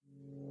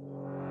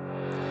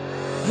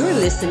You're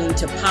listening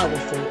to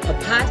Powerful, a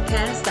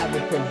podcast that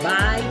will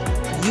provide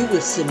you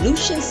with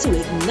solutions to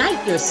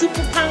ignite your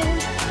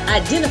superpowers,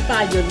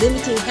 identify your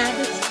limiting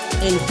habits,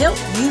 and help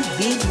you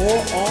be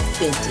more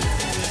authentic.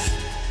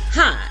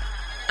 Hi,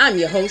 I'm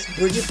your host,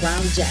 Bridget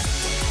Brown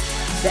Jackson.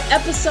 The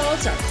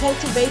episodes are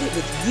cultivated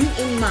with you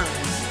in mind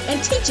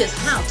and teach us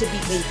how to be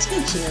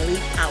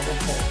intentionally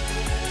powerful.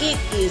 It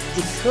is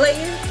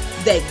declared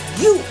that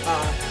you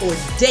are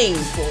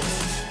ordained for it.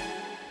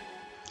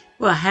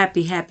 Well,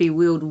 happy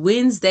Wheeled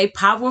Wednesday,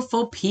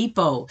 powerful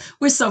people.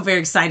 We're so very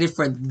excited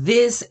for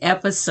this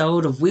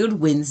episode of Wheeled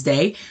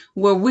Wednesday,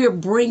 where we're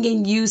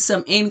bringing you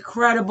some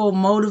incredible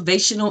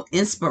motivational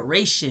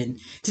inspiration.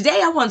 Today,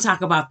 I want to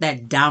talk about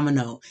that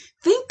domino.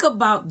 Think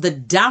about the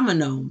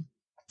domino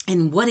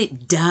and what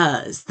it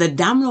does. The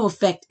domino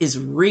effect is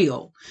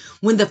real.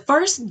 When the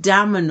first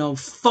domino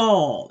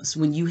falls,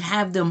 when you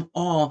have them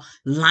all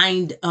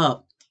lined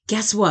up,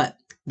 guess what?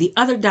 The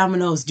other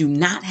dominoes do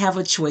not have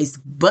a choice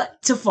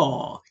but to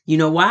fall. You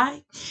know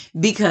why?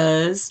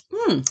 Because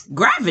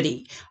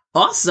gravity.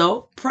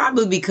 Also,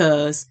 probably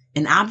because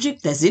an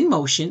object that's in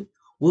motion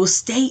will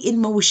stay in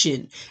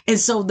motion. And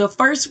so the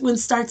first one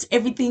starts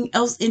everything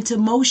else into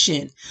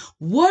motion.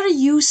 What are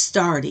you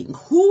starting?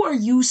 Who are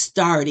you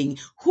starting?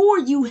 Who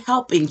are you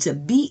helping to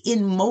be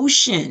in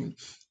motion?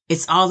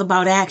 It's all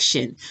about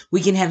action.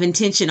 We can have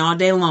intention all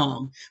day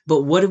long,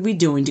 but what are we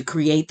doing to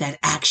create that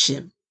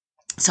action?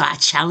 So I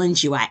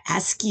challenge you, I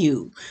ask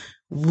you,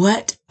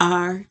 what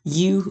are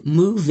you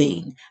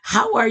moving?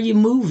 How are you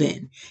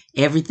moving?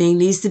 Everything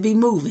needs to be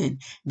moving.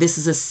 This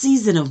is a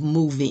season of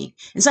moving.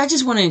 And so I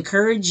just want to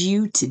encourage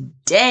you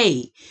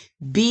today,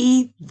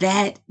 be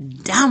that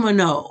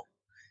domino.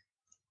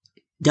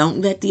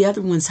 Don't let the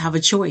other ones have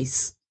a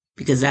choice,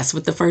 because that's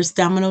what the first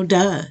domino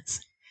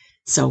does.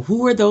 So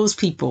who are those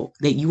people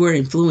that you are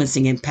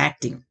influencing,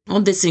 impacting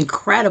on this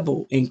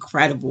incredible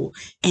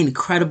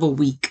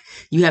week?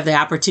 You have the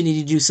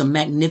opportunity to do some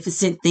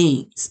magnificent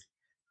things.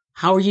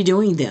 How are you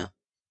doing them?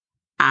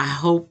 I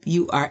hope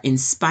you are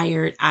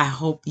inspired. I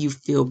hope you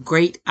feel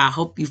great. I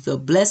hope you feel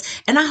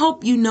blessed. And I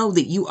hope you know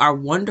that you are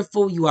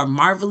wonderful, you are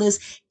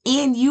marvelous,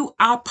 and you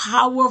are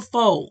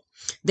powerful.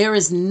 There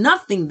is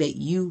nothing that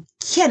you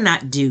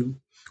cannot do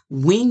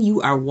when you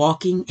are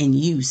walking and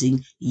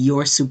using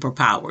your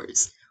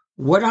superpowers.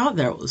 What are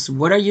those?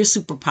 What are your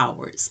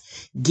superpowers?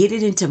 Get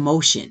it into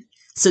motion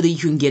so that you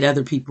can get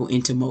other people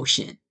into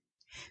motion.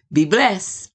 Be blessed.